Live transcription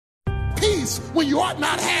Peace when you ought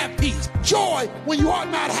not have peace. Joy when you ought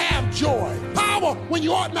not have joy. Power when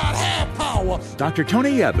you ought not have power. Dr.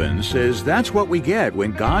 Tony Evans says that's what we get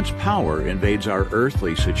when God's power invades our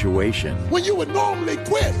earthly situation. When you would normally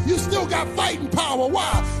quit, you still got fighting power.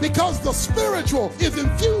 Why? Because the spiritual is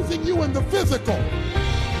infusing you in the physical.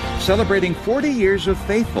 Celebrating 40 years of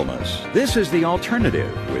faithfulness, this is The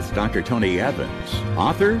Alternative with Dr. Tony Evans,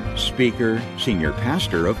 author, speaker, senior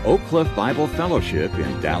pastor of Oak Cliff Bible Fellowship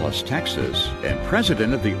in Dallas, Texas, and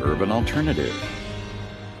president of the Urban Alternative.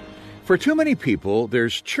 For too many people,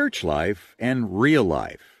 there's church life and real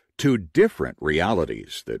life, two different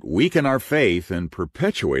realities that weaken our faith and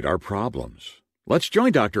perpetuate our problems. Let's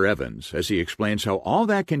join Dr. Evans as he explains how all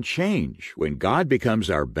that can change when God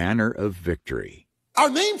becomes our banner of victory. Our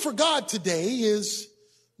name for God today is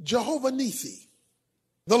Jehovah Nissi.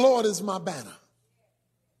 The Lord is my banner.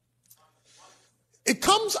 It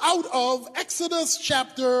comes out of Exodus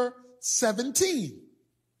chapter 17.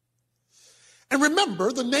 And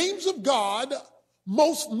remember, the names of God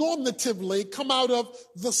most normatively come out of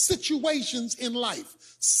the situations in life,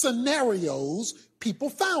 scenarios people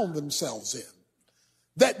found themselves in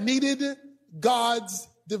that needed God's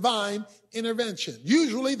divine intervention.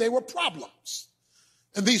 Usually they were problems.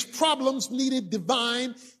 And these problems needed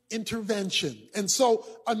divine intervention. And so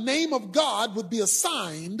a name of God would be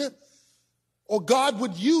assigned, or God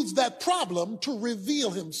would use that problem to reveal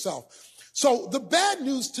himself. So the bad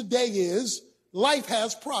news today is life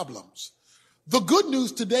has problems. The good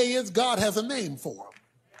news today is God has a name for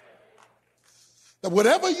them. That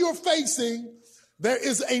whatever you're facing, there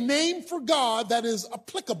is a name for God that is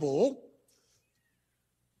applicable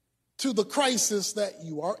to the crisis that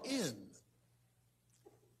you are in.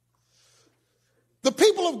 The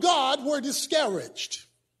people of God were discouraged.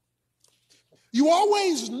 You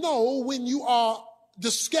always know when you are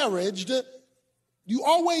discouraged. You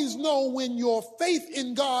always know when your faith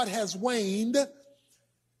in God has waned.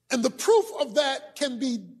 And the proof of that can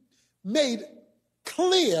be made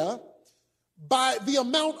clear by the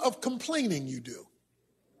amount of complaining you do.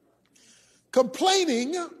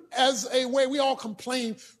 Complaining as a way, we all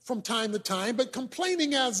complain from time to time, but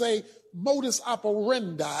complaining as a modus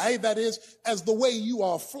operandi, that is, as the way you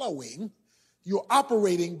are flowing, you're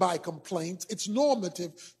operating by complaints, it's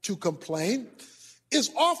normative to complain,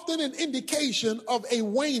 is often an indication of a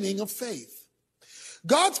waning of faith.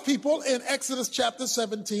 God's people in Exodus chapter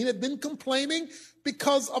 17 had been complaining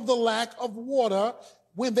because of the lack of water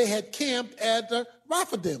when they had camped at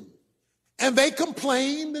Rephidim. And they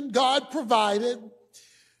complained and God provided.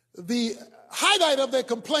 The highlight of their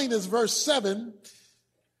complaint is verse 7,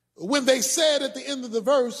 when they said at the end of the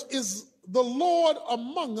verse, is the Lord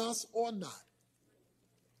among us or not?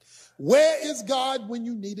 Where is God when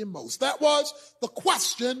you need him most? That was the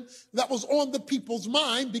question that was on the people's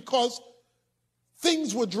mind because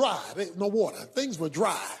things were dry. There was no water. Things were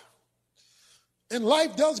dry. And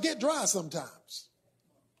life does get dry sometimes.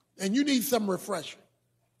 And you need some refreshing.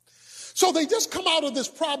 So they just come out of this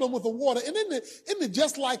problem with the water. And isn't it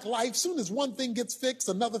just like life? Soon as one thing gets fixed,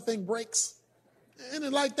 another thing breaks. Isn't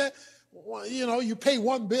it like that? You know, you pay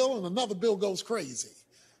one bill and another bill goes crazy.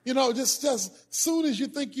 You know, just soon as you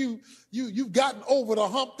think you've gotten over the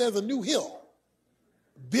hump, there's a new hill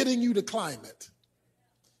bidding you to climb it.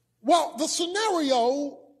 Well, the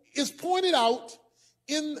scenario is pointed out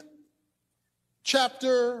in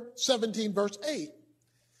chapter 17, verse 8.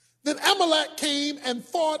 Then Amalek came and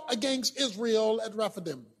fought against Israel at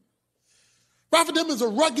Rephidim. Rephidim is a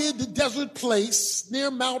rugged desert place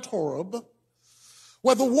near Mount Horeb,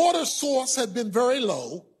 where the water source had been very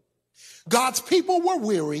low. God's people were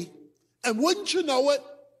weary, and wouldn't you know it,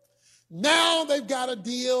 now they've got to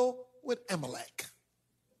deal with Amalek.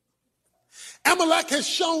 Amalek has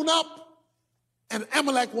shown up, and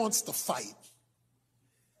Amalek wants to fight.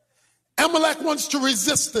 Amalek wants to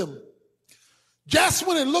resist them. Just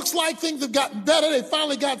when it looks like things have gotten better, they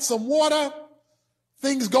finally got some water,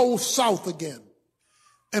 things go south again.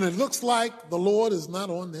 And it looks like the Lord is not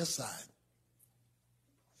on their side.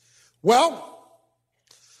 Well,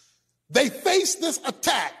 they face this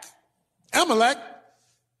attack. Amalek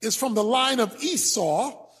is from the line of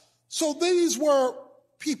Esau. So these were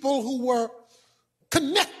people who were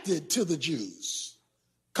connected to the Jews,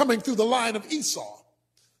 coming through the line of Esau.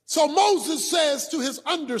 So Moses says to his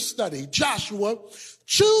understudy, Joshua,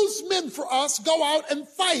 choose men for us, go out and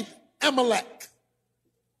fight Amalek.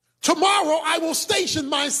 Tomorrow I will station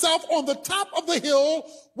myself on the top of the hill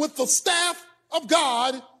with the staff of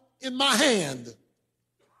God in my hand.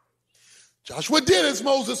 Joshua did as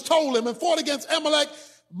Moses told him and fought against Amalek,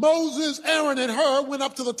 Moses, Aaron, and Hur went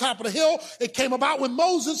up to the top of the hill. It came about when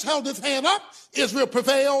Moses held his hand up, Israel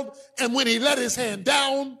prevailed. And when he let his hand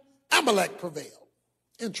down, Amalek prevailed.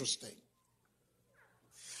 Interesting.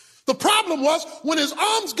 The problem was when his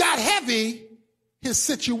arms got heavy, his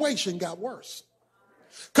situation got worse.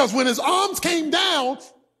 Because when his arms came down,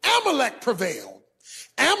 Amalek prevailed.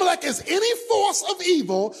 Amalek is any force of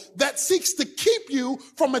evil that seeks to keep you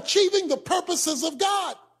from achieving the purposes of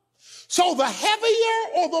God. So the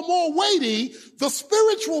heavier or the more weighty the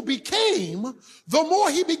spiritual became, the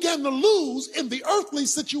more he began to lose in the earthly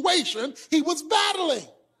situation he was battling.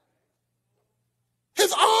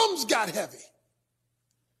 His arms got heavy.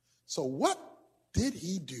 So what did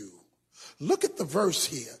he do? Look at the verse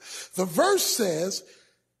here. The verse says,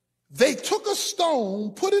 they took a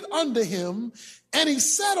stone, put it under him, and he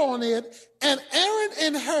sat on it, and Aaron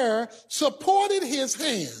and Hur supported his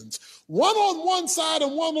hands, one on one side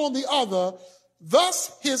and one on the other.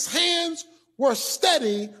 Thus his hands were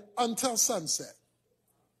steady until sunset.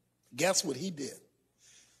 Guess what he did?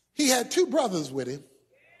 He had two brothers with him,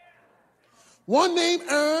 one named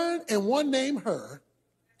Aaron and one named Hur.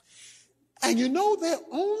 And you know their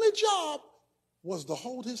only job was to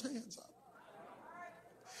hold his hands up.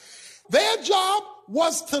 Their job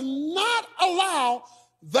was to not allow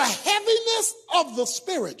the heaviness of the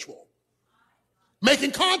spiritual,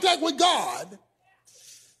 making contact with God,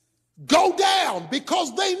 go down,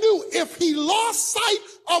 because they knew if he lost sight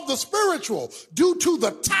of the spiritual due to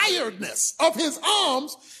the tiredness of his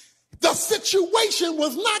arms, the situation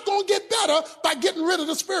was not going to get better by getting rid of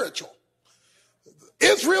the spiritual.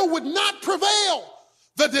 Israel would not prevail.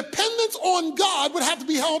 The dependence on God would have to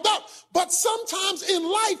be held up. But sometimes in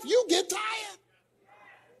life, you get tired.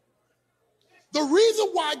 The reason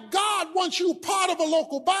why God wants you part of a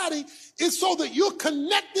local body is so that you're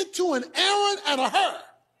connected to an Aaron and a Hur.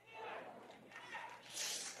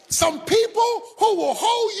 Some people who will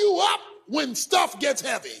hold you up when stuff gets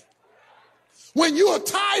heavy. When you are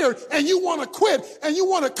tired and you want to quit and you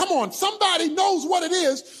want to, come on, somebody knows what it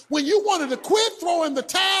is. When you wanted to quit, throw in the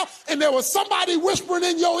towel, and there was somebody whispering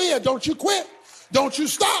in your ear, don't you quit, don't you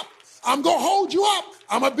stop. I'm going to hold you up.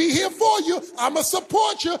 I'm going to be here for you. I'm going to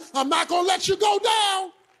support you. I'm not going to let you go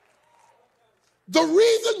down. The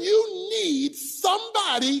reason you need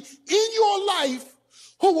somebody in your life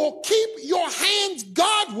who will keep your hands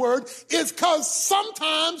Godward is because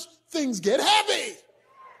sometimes things get heavy.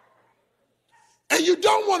 And you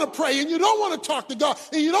don't want to pray, and you don't want to talk to God,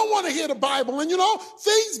 and you don't want to hear the Bible, and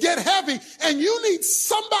things get heavy, and you need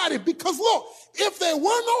somebody, because look, if there were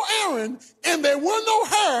no Aaron, and there were no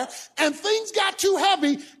Hur, and things got too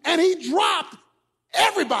heavy, and he dropped,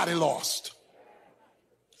 everybody lost.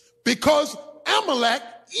 Because Amalek,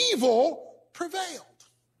 evil, prevailed.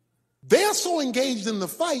 They're so engaged in the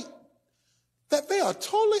fight that they are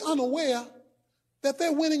totally unaware that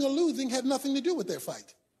their winning or losing had nothing to do with their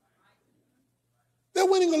fight. Their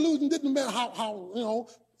winning or losing didn't matter how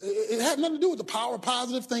it had nothing to do with the power of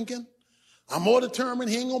positive thinking. I'm more determined.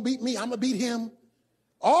 He ain't going to beat me. I'm going to beat him.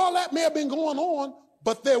 All that may have been going on,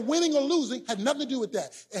 but their winning or losing had nothing to do with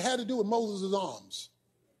that. It had to do with Moses' arms.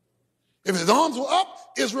 If his arms were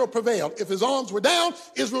up, Israel prevailed. If his arms were down,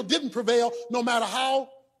 Israel didn't prevail, no matter how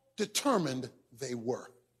determined they were.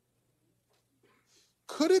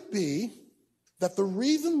 Could it be that the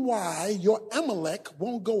reason why your Amalek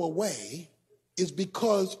won't go away is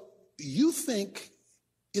because you think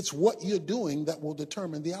it's what you're doing that will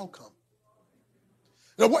determine the outcome?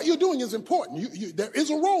 Now, what you're doing is important. There is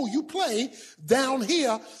a role you play down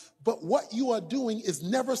here, but what you are doing is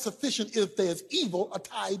never sufficient if there's evil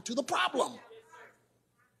tied to the problem.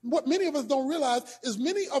 What many of us don't realize is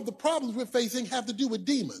many of the problems we're facing have to do with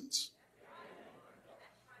demons.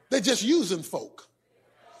 They're just using folk.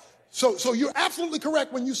 So you're absolutely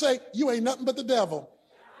correct when you say you ain't nothing but the devil.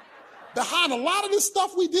 Behind a lot of this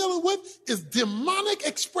stuff we're dealing with is demonic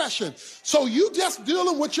expression. So you just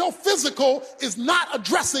dealing with your physical is not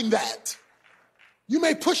addressing that. You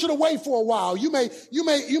may push it away for a while. You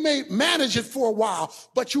may manage it for a while,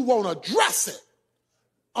 but you won't address it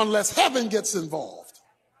unless heaven gets involved,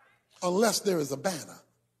 unless there is a banner.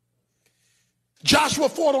 Joshua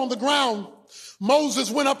fought on the ground.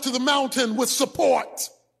 Moses went up to the mountain with support.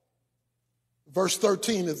 Verse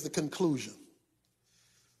 13 is the conclusion.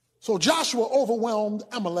 So Joshua overwhelmed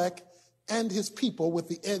Amalek and his people with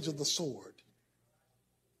the edge of the sword.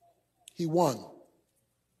 He won.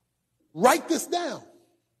 Write this down.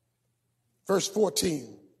 Verse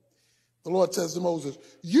 14. The Lord says to Moses,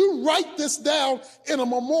 you write this down in a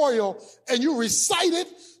memorial and you recite it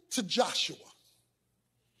to Joshua.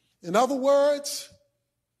 In other words,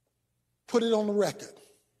 put it on the record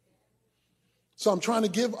So I'm trying to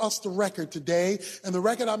give us the record today, and the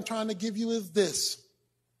record I'm trying to give you is this.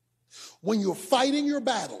 When you're fighting your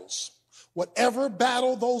battles, whatever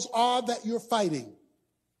battle those are that you're fighting,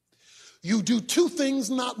 you do two things,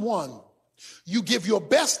 not one. You give your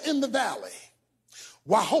best in the valley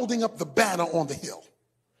while holding up the banner on the hill.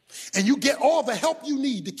 And you get all the help you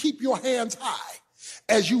need to keep your hands high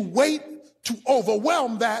as you wait to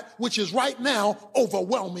overwhelm that which is right now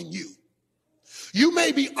overwhelming you. You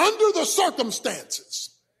may be under the circumstances.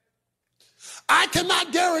 I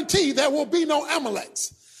cannot guarantee there will be no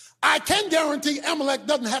Amaleks. I can guarantee Amalek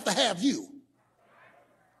doesn't have to have you.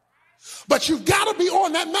 But you've got to be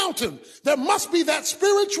on that mountain. There must be that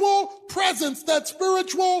spiritual presence, that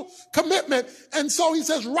spiritual commitment. And so he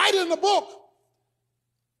says right in the book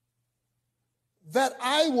that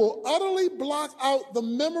I will utterly block out the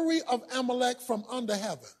memory of Amalek from under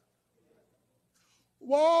heaven.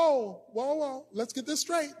 Whoa. Let's get this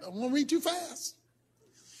straight. I'm going to read too fast.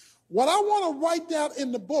 What I want to write down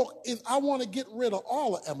in the book is I want to get rid of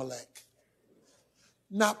all of Amalek,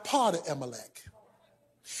 not part of Amalek.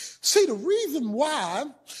 See, the reason why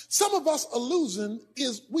some of us are losing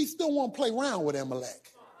is we still want to play around with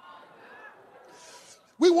Amalek.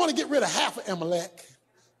 We want to get rid of half of Amalek,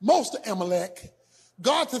 most of Amalek.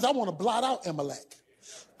 God says, I want to blot out Amalek.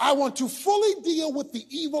 I want to fully deal with the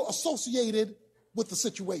evil associated with the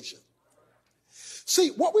situation. See,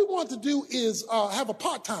 what we want to do is have a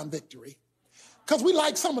part-time victory because we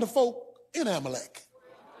like some of the folk in Amalek.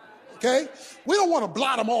 Okay? We don't want to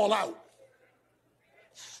blot them all out.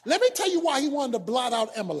 Let me tell you why he wanted to blot out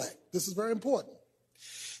Amalek. This is very important.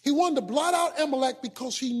 He wanted to blot out Amalek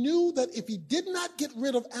because he knew that if he did not get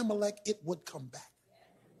rid of Amalek, it would come back.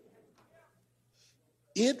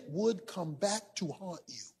 It would come back to haunt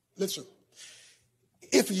you. Listen,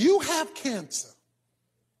 if you have cancer,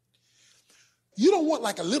 you don't want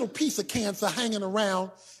like a little piece of cancer hanging around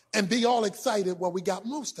and be all excited, well, we got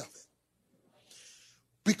most of it.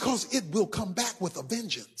 Because it will come back with a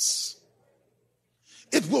vengeance.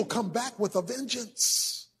 It will come back with a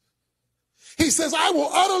vengeance. He says, I will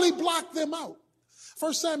utterly block them out.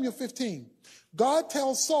 1 Samuel 15, God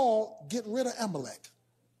tells Saul, get rid of Amalek.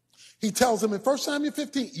 He tells him in 1 Samuel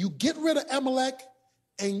 15, you get rid of Amalek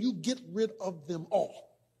and you get rid of them all.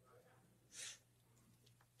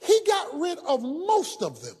 He got rid of most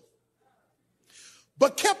of them,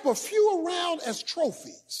 but kept a few around as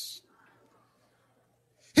trophies.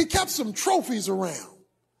 He kept some trophies around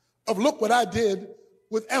of look what I did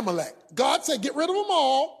with Amalek. God said, get rid of them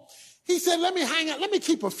all. He said, let me hang out. Let me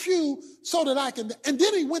keep a few so that I can. And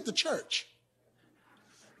then he went to church.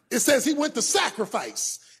 It says he went to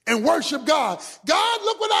sacrifice and worship God. God,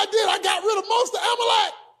 look what I did. I got rid of most of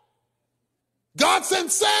Amalek. God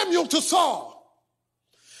sent Samuel to Saul.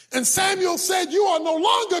 And Samuel said, you are no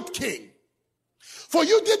longer king, for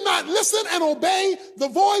you did not listen and obey the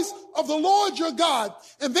voice of the Lord your God.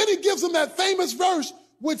 And then he gives him that famous verse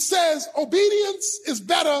which says, obedience is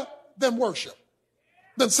better than worship,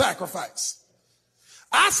 than sacrifice.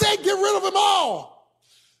 I said, get rid of them all.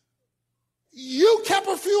 You kept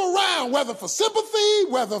a few around, whether for sympathy,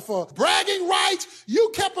 whether for bragging rights,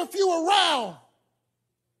 you kept a few around.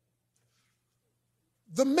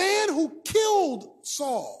 The man who killed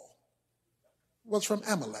Saul was from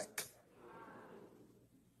Amalek.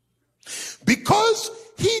 Because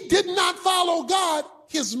he did not follow God,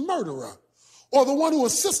 his murderer, or the one who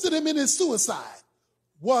assisted him in his suicide,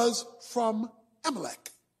 was from Amalek.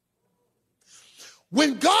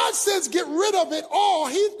 When God says get rid of it all,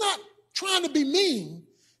 he's not trying to be mean.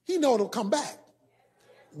 He knows it'll come back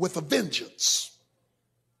with a vengeance.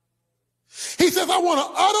 He says, I want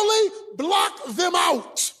to utterly block them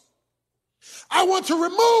out. I want to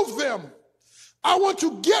remove them. I want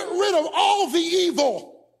to get rid of all the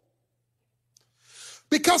evil.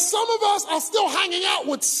 Because some of us are still hanging out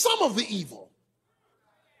with some of the evil.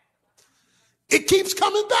 It keeps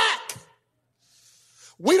coming back.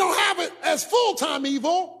 We don't have it as full-time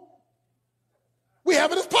evil. We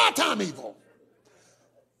have it as part-time evil.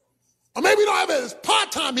 Or maybe we don't have it as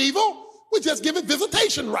part-time evil. We just give it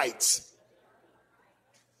visitation rights.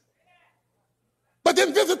 But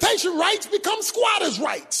then visitation rights become squatters'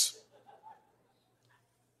 rights.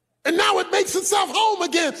 And now it makes itself home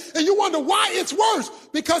again. And you wonder why it's worse.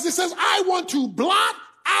 Because it says, I want to blot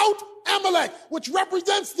out Amalek, which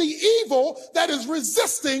represents the evil that is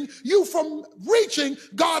resisting you from reaching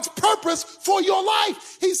God's purpose for your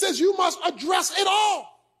life. He says you must address it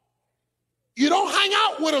all. You don't hang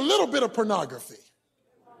out with a little bit of pornography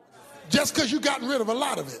just because you've gotten rid of a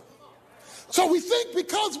lot of it. So we think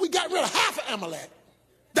because we got rid of half of Amalek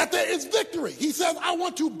that there is victory. He says, I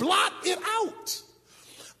want to blot it out.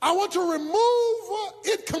 I want to remove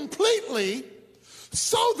it completely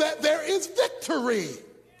so that there is victory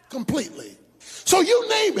completely. So you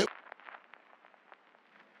name it.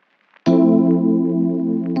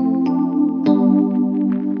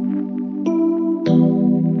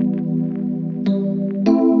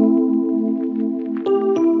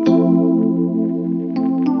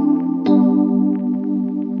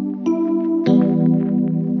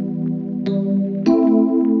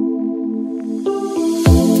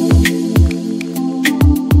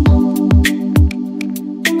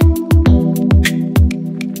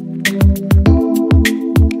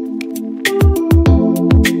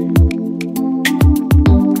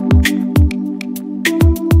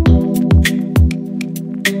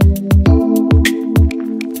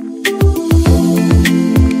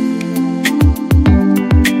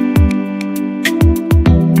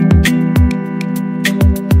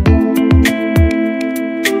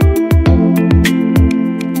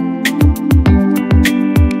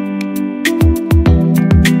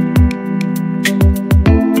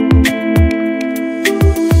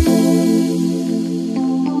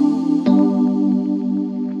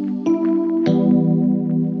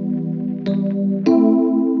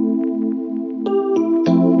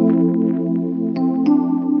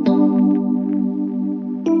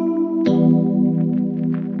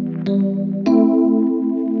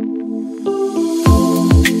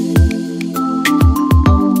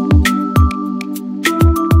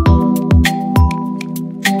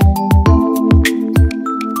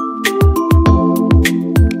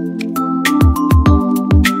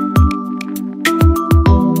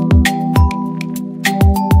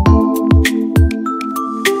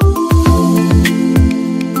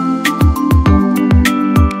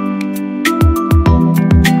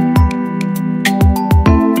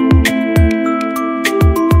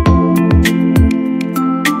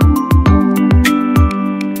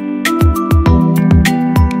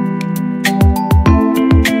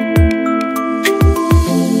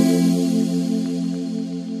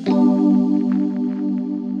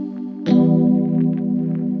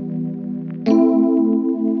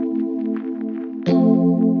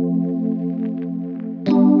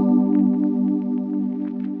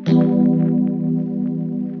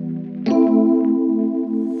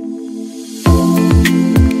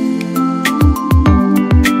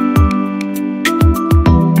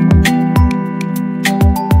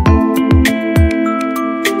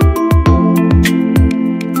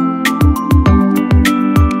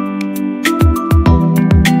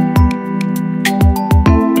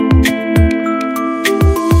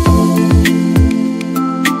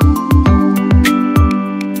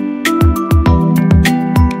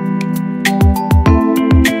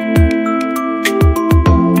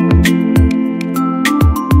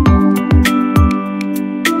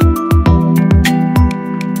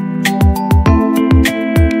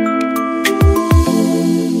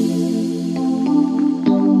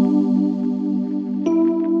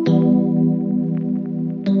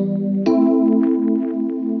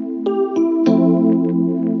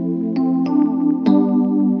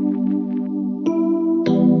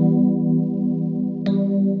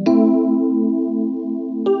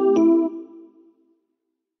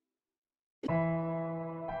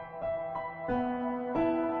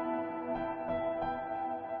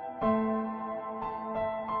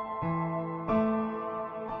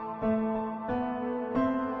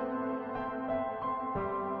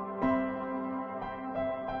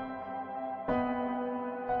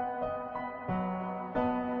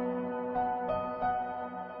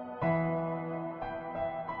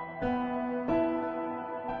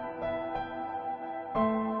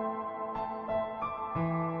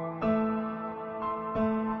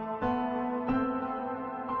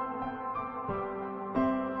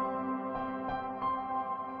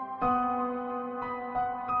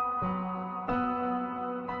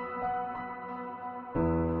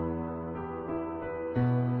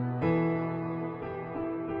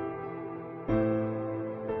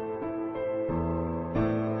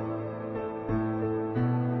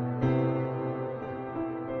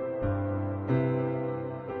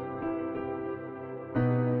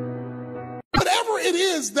 It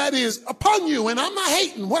is that is upon you, and I'm not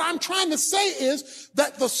hating. What I'm trying to say is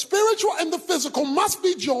that the spiritual and the physical must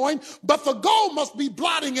be joined, but the goal must be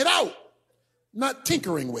blotting it out, not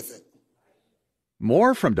tinkering with it.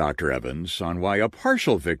 More from Dr. Evans on why a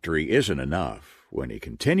partial victory isn't enough when he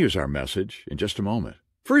continues our message in just a moment.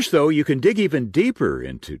 First, though, you can dig even deeper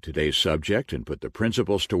into today's subject and put the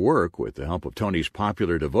principles to work with the help of Tony's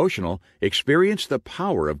popular devotional, Experience the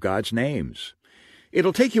Power of God's Names.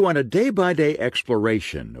 It'll take you on a day-by-day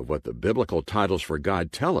exploration of what the biblical titles for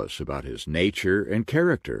God tell us about His nature and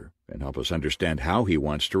character, and help us understand how He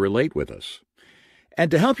wants to relate with us. And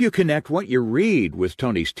to help you connect what you read with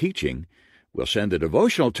Tony's teaching, we'll send a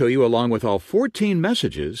devotional to you along with all 14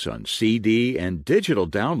 messages on CD and digital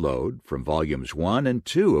download from Volumes 1 and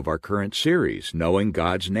 2 of our current series, Knowing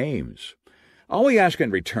God's Names. All we ask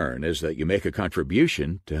in return is that you make a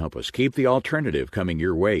contribution to help us keep the alternative coming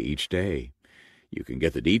your way each day. You can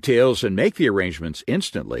get the details and make the arrangements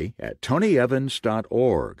instantly at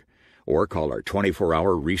tonyevans.org or call our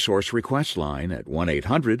 24-hour resource request line at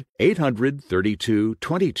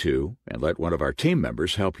 1-800-800-3222 and let one of our team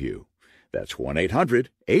members help you. That's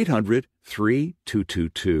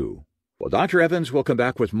 1-800-800-3222. Well, Dr. Evans will come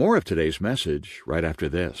back with more of today's message right after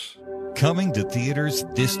this. Coming to theaters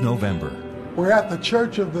this November. We're at the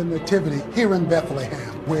Church of the Nativity here in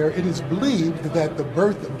Bethlehem, where it is believed that the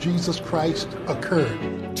birth of Jesus Christ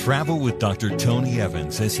occurred. Travel with Dr. Tony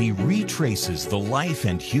Evans as he retraces the life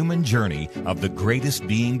and human journey of the greatest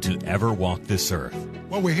being to ever walk this earth.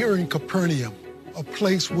 Well, we're here in Capernaum, a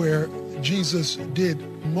place where Jesus did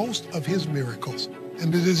most of his miracles.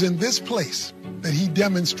 And it is in this place that he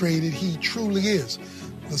demonstrated he truly is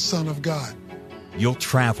the Son of God. You'll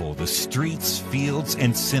travel the streets, fields,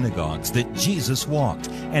 and synagogues that Jesus walked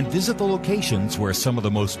and visit the locations where some of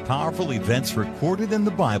the most powerful events recorded in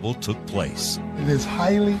the Bible took place. It is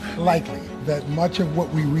highly likely that much of what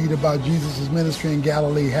we read about Jesus' ministry in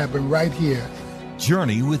Galilee happened right here.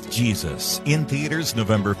 Journey with Jesus, in theaters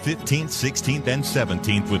November 15th, 16th, and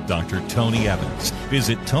 17th with Dr. Tony Evans.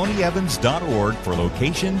 Visit tonyevans.org for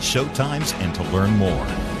locations, showtimes, and to learn more.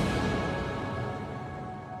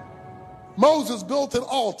 Moses built an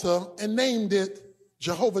altar and named it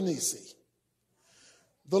Jehovah Nissi.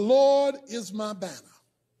 The Lord is my banner.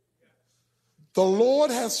 The Lord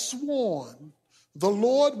has sworn the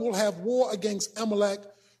Lord will have war against Amalek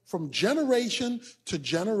from generation to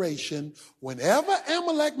generation. Whenever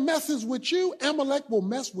Amalek messes with you, Amalek will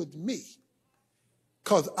mess with me,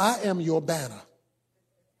 because I am your banner.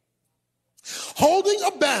 Holding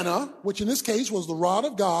a banner, which in this case was the rod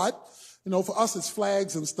of God. You know, for us it's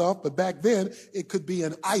flags and stuff, but back then it could be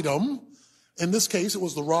an item. In this case, it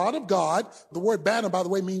was the rod of God. The word banner, by the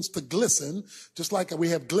way, means to glisten. Just like we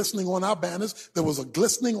have glistening on our banners, there was a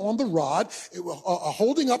glistening on the rod. It was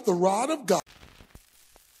holding up the rod of God.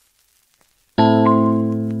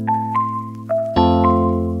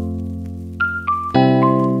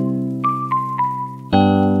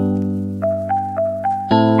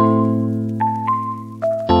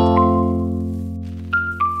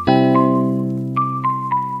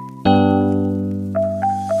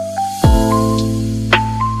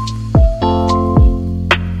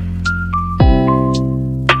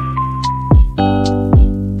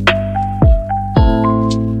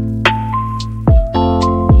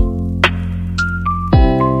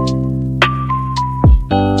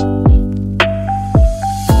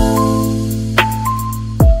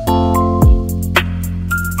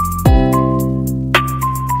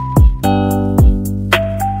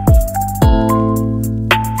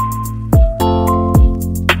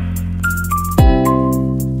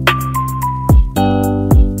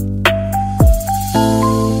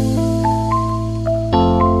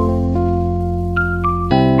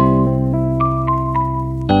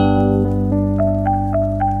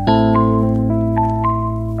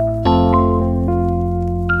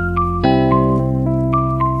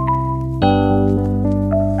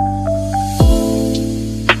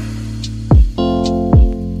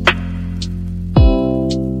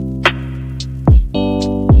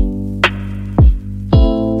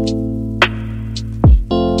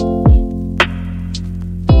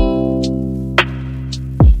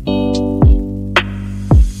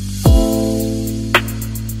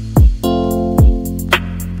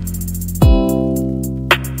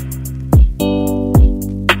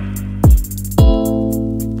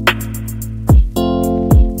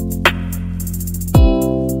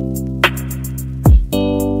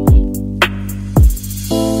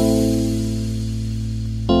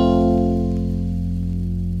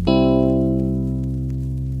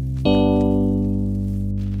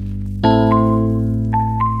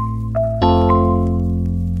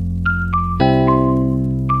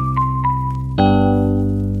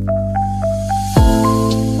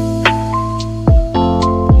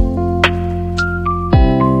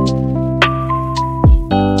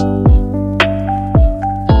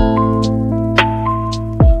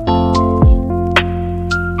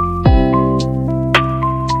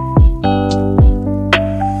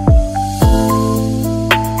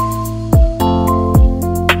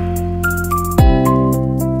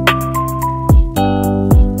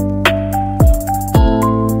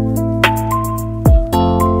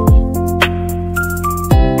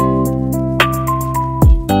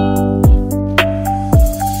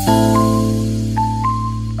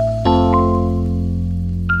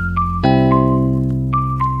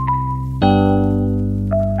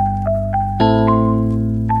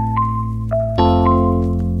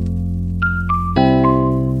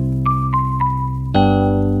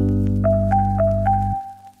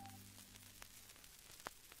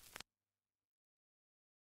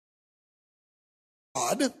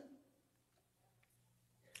 God,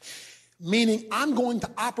 meaning I'm going to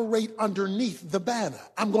operate underneath the banner.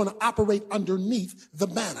 I'm going to operate underneath the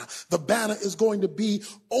banner. The banner is going to be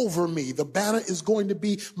over me. The banner is going to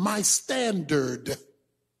be my standard.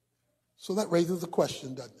 So that raises a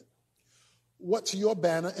question, doesn't it? What's your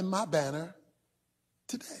banner and my banner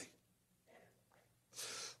today?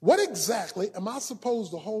 What exactly am I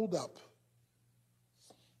supposed to hold up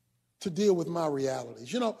to deal with my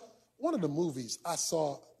realities? You know, one of the movies I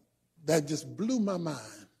saw that just blew my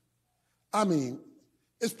mind, I mean,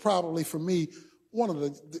 it's probably for me one of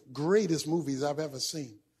the greatest movies I've ever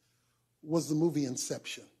seen, was the movie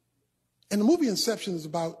Inception. And the movie Inception is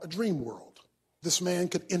about a dream world. This man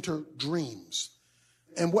could enter dreams.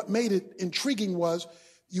 And what made it intriguing was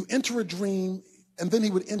you enter a dream, and then he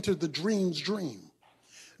would enter the dream's dream.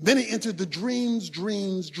 Then he entered the dream's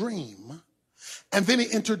dream. And then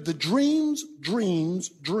he entered the dream's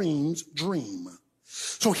dream.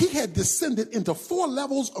 So he had descended into 4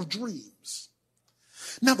 levels of dreams.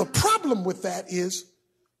 Now the problem with that is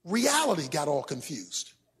reality got all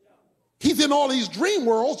confused. He's in all these dream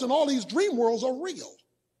worlds, and all these dream worlds are real.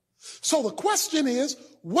 So the question is,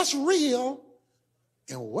 what's real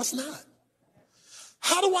and what's not?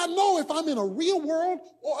 How do I know if I'm in a real world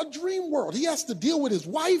or a dream world? He has to deal with his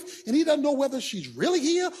wife, and he doesn't know whether she's really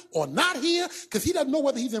here or not here, because he doesn't know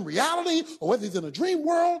whether he's in reality or whether he's in a dream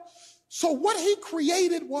world. So what he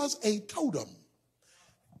created was a totem,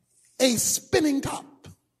 a spinning top.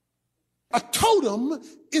 A totem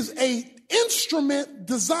is an instrument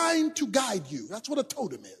designed to guide you. That's what a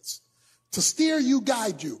totem is, to steer you,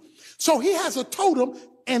 guide you. So he has a totem,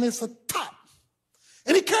 and it's a top.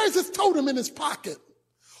 And he carries his totem in his pocket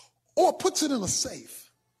or puts it in a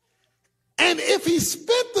safe. And if he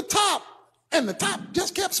spent the top and the top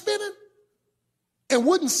just kept spinning and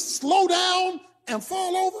wouldn't slow down and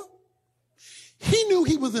fall over, he knew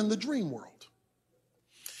he was in the dream world.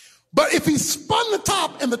 But if he spun the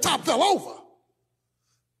top and the top fell over,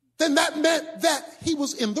 then that meant that he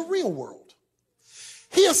was in the real world.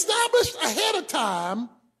 He established ahead of time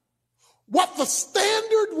what the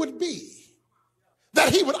standard would be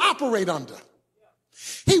that he would operate under.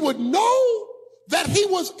 He would know that he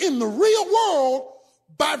was in the real world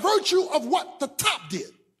by virtue of what the top did.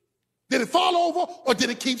 Did it fall over or did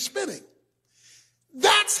it keep spinning?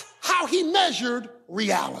 That's how he measured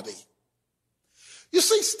reality. You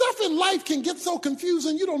see, stuff in life can get so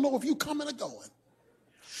confusing, you don't know if you're coming or going.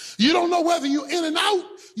 You don't know whether you're in and out.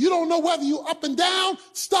 You don't know whether you're up and down.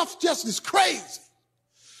 Stuff just is crazy.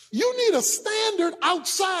 You need a standard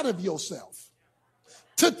outside of yourself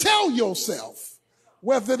to tell yourself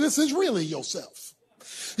whether this is really yourself.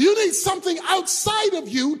 You need something outside of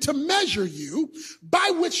you to measure you,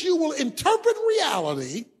 by which you will interpret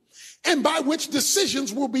reality and by which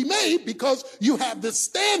decisions will be made, because you have this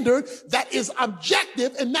standard that is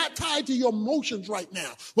objective and not tied to your emotions right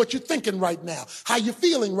now, what you're thinking right now, how you're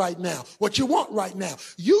feeling right now, what you want right now.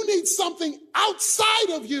 You need something outside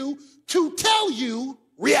of you to tell you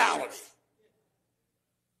reality.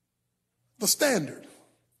 The standard.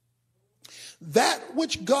 That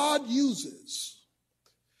which God uses.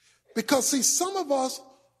 Because, see, some of us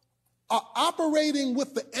are operating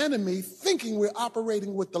with the enemy thinking we're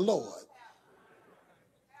operating with the Lord.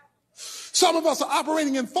 Some of us are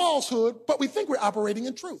operating in falsehood, but we think we're operating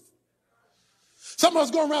in truth. Some of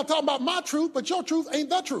us going around talking about my truth, but your truth ain't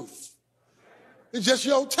the truth. It's just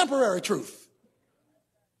your temporary truth.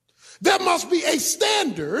 There must be a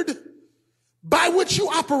standard by which you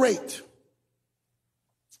operate.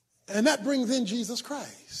 And that brings in Jesus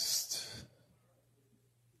Christ.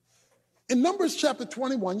 In Numbers chapter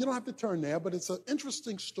 21, you don't have to turn there, but it's an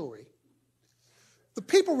interesting story. The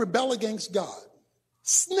people rebel against God.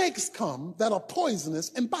 Snakes come that are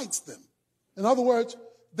poisonous and bites them. In other words,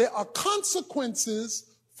 there are consequences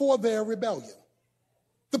for their rebellion.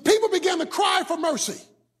 The people began to cry for mercy.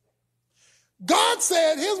 God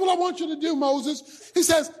said, here's what I want you to do, Moses. He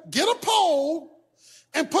says, get a pole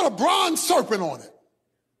and put a bronze serpent on it.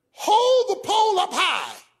 Hold the pole up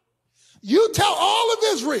high. You tell all of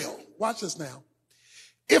Israel, watch this now,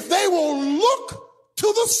 if they will look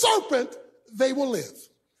to the serpent, they will live.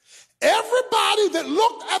 Everybody that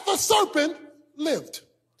looked at the serpent lived.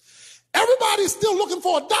 Everybody's still looking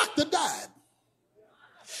for a doctor died.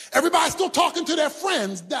 Everybody's still talking to their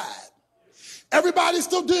friends died. Everybody's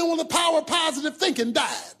still dealing with the power of positive thinking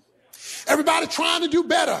died. Everybody trying to do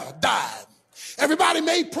better died. Everybody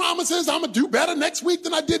made promises, I'm going to do better next week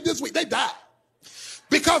than I did this week. They died.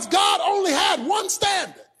 Because God only had one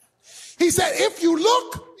standard. He said, if you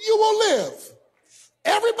look, you will live.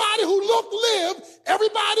 Everybody who looked lived.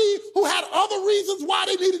 Everybody who had other reasons why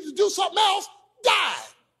they needed to do something else died.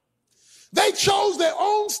 They chose their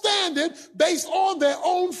own standard based on their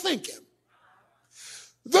own thinking.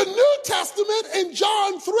 The New Testament in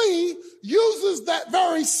John 3 uses that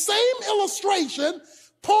very same illustration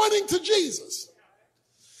pointing to Jesus.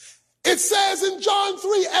 It says in John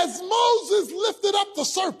 3, as Moses lifted up the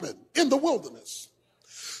serpent in the wilderness,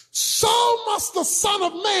 so must the Son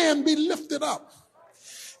of Man be lifted up.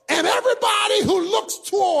 And everybody who looks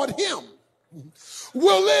toward him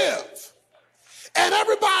will live. And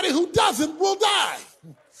everybody who doesn't will die.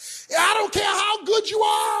 I don't care how good you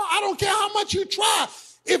are. I don't care how much you try.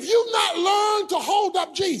 If you've not learned to hold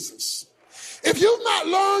up Jesus, if you've not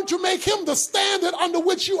learned to make him the standard under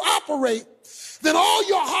which you operate, then all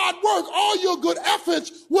your hard work, all your good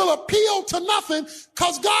efforts will appeal to nothing,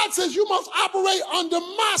 because God says you must operate under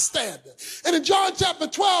my standard. And in John chapter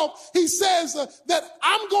 12, he says that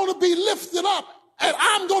I'm going to be lifted up and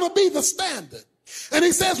I'm going to be the standard. And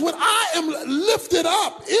he says, when I am lifted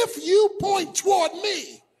up, if you point toward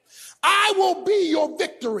me, I will be your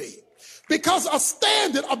victory. Because a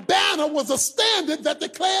standard, a banner, was a standard that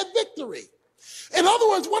declared victory. In other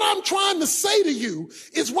words, what I'm trying to say to you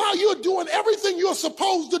is while you're doing everything you're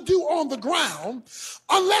supposed to do on the ground,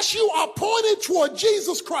 unless you are pointed toward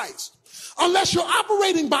Jesus Christ, unless you're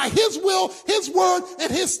operating by his will, his word,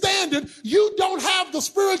 and his standard, you don't have the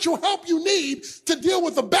spiritual help you need to deal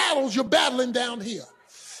with the battles you're battling down here.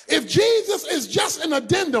 If Jesus is just an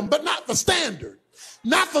addendum, but not the standard,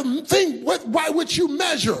 not the thing by which you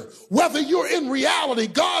measure whether you're in reality,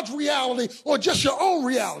 God's reality, or just your own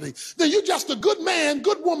reality, then you're just a good man,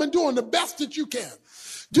 good woman doing the best that you can.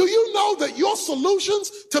 Do you know that your solutions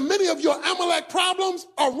to many of your Amalek problems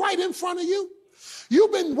are right in front of you?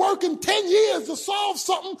 You've been working 10 years to solve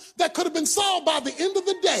something that could have been solved by the end of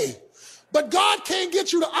the day. But God can't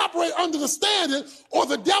get you to operate under the standard, or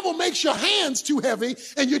the devil makes your hands too heavy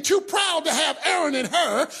and you're too proud to have Aaron and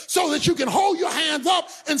Hur so that you can hold your hands up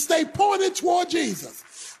and stay pointed toward Jesus.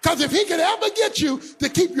 Because if he could ever get you to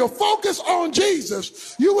keep your focus on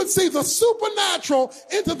Jesus, you would see the supernatural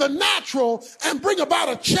into the natural and bring about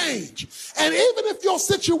a change. And even if your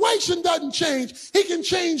situation doesn't change, he can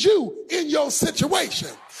change you in your situation,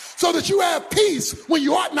 so that you have peace when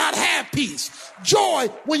you ought not have peace, joy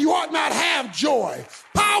when you ought not have joy,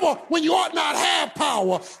 power when you ought not have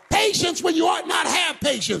power, patience when you ought not have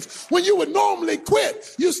patience. When you would normally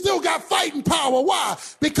quit, you still got fighting power. Why?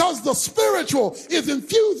 Because the spiritual is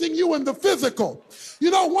infusing you in the physical.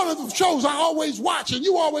 You know, one of the shows I always watch, and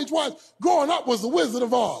you always watch growing up, was The Wizard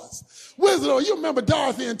of Oz. Wizard of Oz, you remember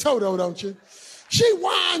Dorothy and Toto, don't you? She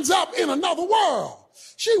winds up in another world.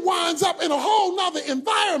 She winds up in a whole nother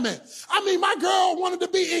environment. I mean, my girl wanted to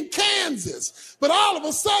be in Kansas, but all of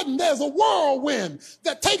a sudden there's a whirlwind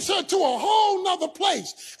that takes her to a whole nother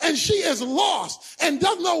place, and she is lost and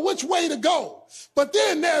doesn't know which way to go. But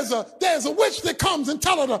then there's a witch that comes and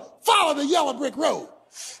tells her to follow the yellow brick road.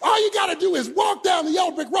 All you got to do is walk down the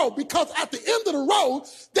yellow brick road, because at the end of the road,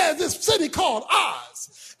 there's this city called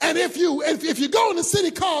Oz. And if you go in the city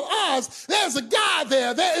called Oz, there's a guy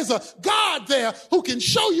there. There is a God there who can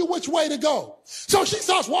show you which way to go. So she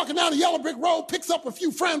starts walking down the yellow brick road, picks up a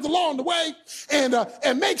few friends along the way,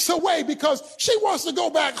 and makes her way, because she wants to go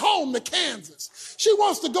back home to Kansas. She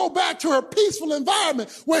wants to go back to her peaceful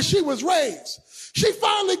environment where she was raised. She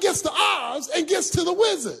finally gets to Oz and gets to the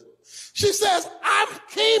wizard. She says, I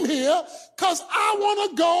came here because I want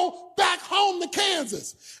to go back home to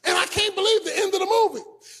Kansas. And I can't believe the end of the movie.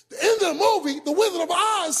 The end of the movie, the Wizard of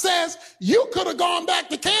Oz says, you could have gone back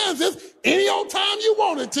to Kansas any old time you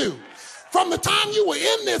wanted to. From the time you were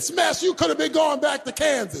in this mess, you could have been going back to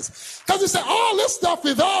Kansas. Because he said, all this stuff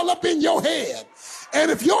is all up in your head.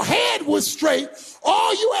 And if your head was straight,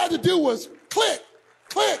 all you had to do was click,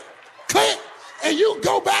 click, click, and you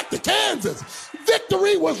go back to Kansas.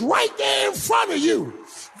 Victory was right there in front of you.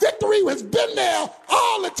 Victory has been there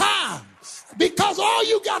all the time, because all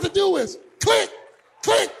you got to do is click,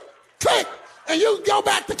 click, click, and you can go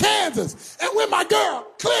back to Kansas. And when my girl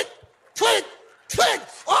click, click, click,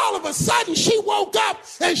 all of a sudden she woke up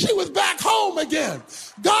and she was back home again.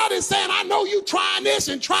 God is saying, I know you trying this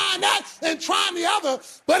and trying that and trying the other,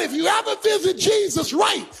 but if you ever visit Jesus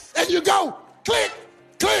right and you go click,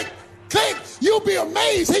 click, click, you'll be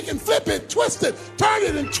amazed. He can flip it, twist it, turn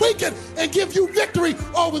it, and tweak it, and give you victory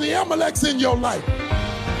over the Amaleks in your life.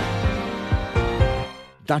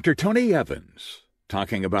 Dr. Tony Evans,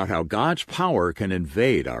 talking about how God's power can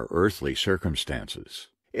invade our earthly circumstances.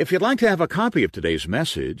 If you'd like to have a copy of today's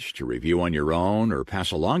message to review on your own or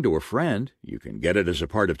pass along to a friend, you can get it as a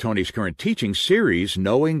part of Tony's current teaching series,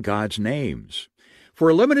 Knowing God's Names. For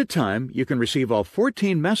a limited time, you can receive all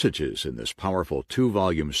 14 messages in this powerful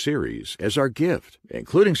 2-volume series as our gift,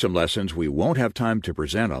 including some lessons we won't have time to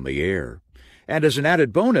present on the air. And as an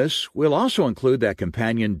added bonus, we'll also include that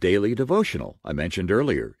companion daily devotional I mentioned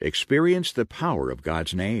earlier, Experience the Power of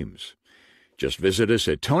God's Names. Just visit us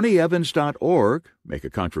at tonyevans.org, make a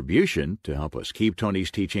contribution to help us keep Tony's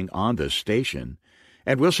teaching on this station,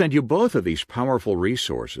 and we'll send you both of these powerful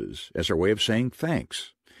resources as our way of saying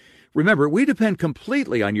thanks. Remember, we depend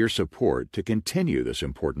completely on your support to continue this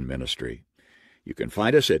important ministry. You can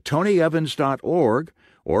find us at tonyevans.org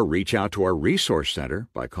or reach out to our Resource Center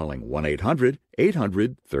by calling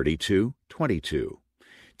 1-800-800-3222.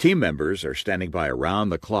 Team members are standing by around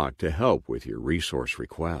the clock to help with your resource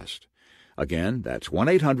request. Again, that's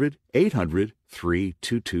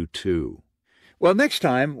 1-800-800-3222. Well, next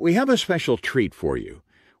time, we have a special treat for you.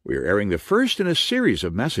 We are airing the first in a series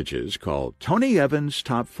of messages called Tony Evans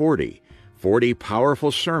Top 40, 40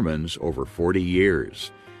 Powerful Sermons Over 40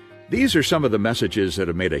 Years. These are some of the messages that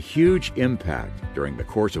have made a huge impact during the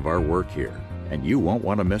course of our work here, and you won't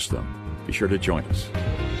want to miss them. Be sure to join us.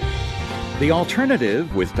 The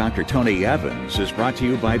Alternative with Dr. Tony Evans is brought to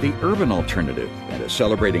you by the Urban Alternative and is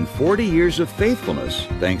celebrating 40 years of faithfulness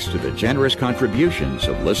thanks to the generous contributions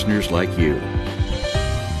of listeners like you.